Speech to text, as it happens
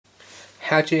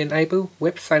How to enable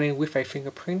web signing with a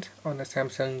fingerprint on the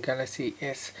Samsung Galaxy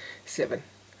S7.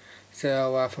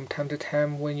 So from time to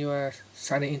time when you are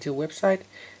signing into a website,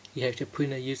 you have to put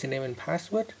in a username and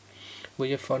password. Will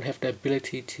your phone have the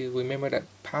ability to remember that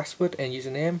password and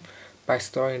username by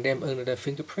storing them under the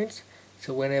fingerprints?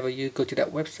 So whenever you go to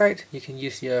that website, you can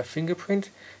use your fingerprint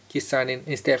to sign in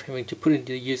instead of having to put in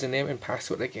the username and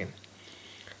password again.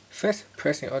 First,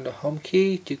 pressing on the home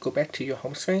key to go back to your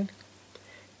home screen.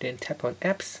 Then tap on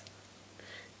apps.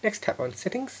 Next, tap on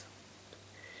settings.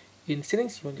 In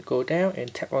settings, you want to go down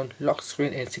and tap on lock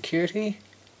screen and security.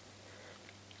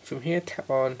 From here, tap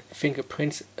on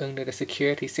fingerprints under the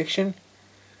security section.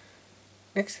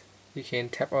 Next, you can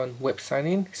tap on web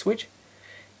sign-in switch,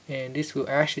 and this will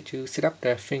ask you to set up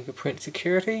the fingerprint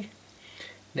security.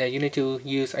 Now you need to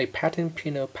use a pattern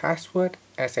pin or password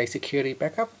as a security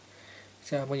backup.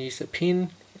 So I'm going to use a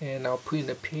pin, and I'll put in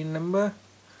the pin number,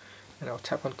 and I'll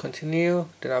tap on continue.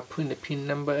 Then I'll put in the pin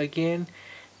number again,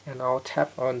 and I'll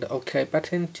tap on the OK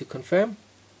button to confirm.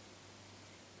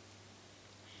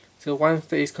 So once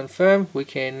that is confirmed, we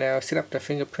can now set up the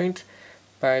fingerprint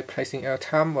by placing our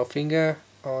thumb or finger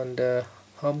on the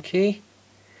home key,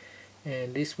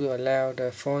 and this will allow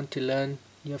the phone to learn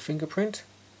your fingerprint.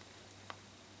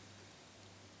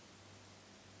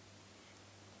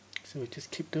 So we just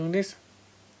keep doing this.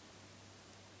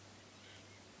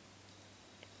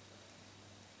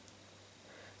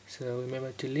 So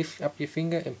remember to lift up your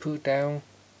finger and pull it down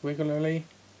regularly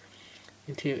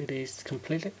until it is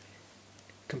completed.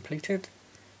 So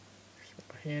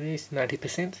here it is,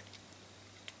 90%,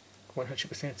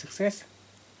 100% success.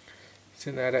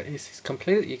 So now that is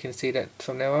completed, you can see that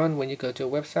from now on, when you go to a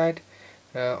website,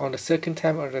 on the second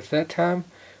time or the third time,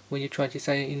 when you try to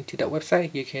sign into that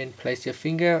website, you can place your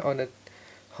finger on the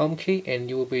home key and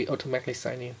you will be automatically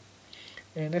signed in.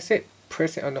 And that's it.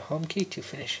 Press it on the home key to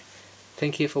finish.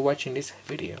 Thank you for watching this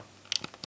video.